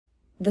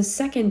The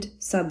second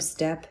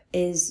sub-step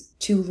is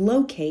to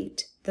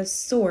locate the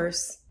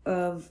source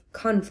of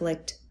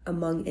conflict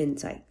among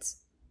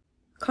insights.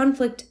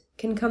 Conflict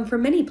can come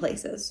from many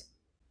places.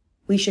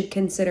 We should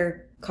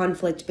consider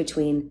conflict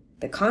between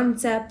the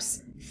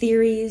concepts,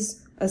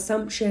 theories,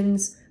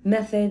 assumptions,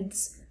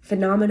 methods,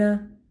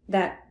 phenomena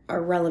that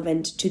are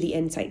relevant to the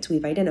insights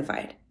we've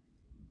identified.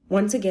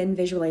 Once again,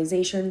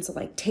 visualizations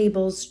like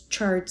tables,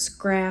 charts,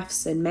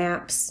 graphs, and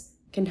maps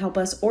can help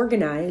us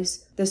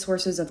organize the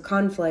sources of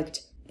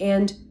conflict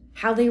and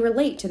how they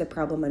relate to the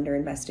problem under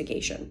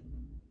investigation.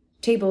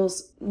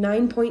 Tables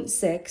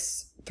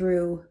 9.6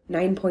 through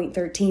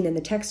 9.13 in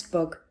the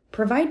textbook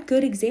provide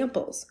good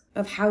examples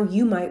of how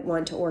you might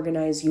want to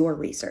organize your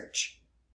research.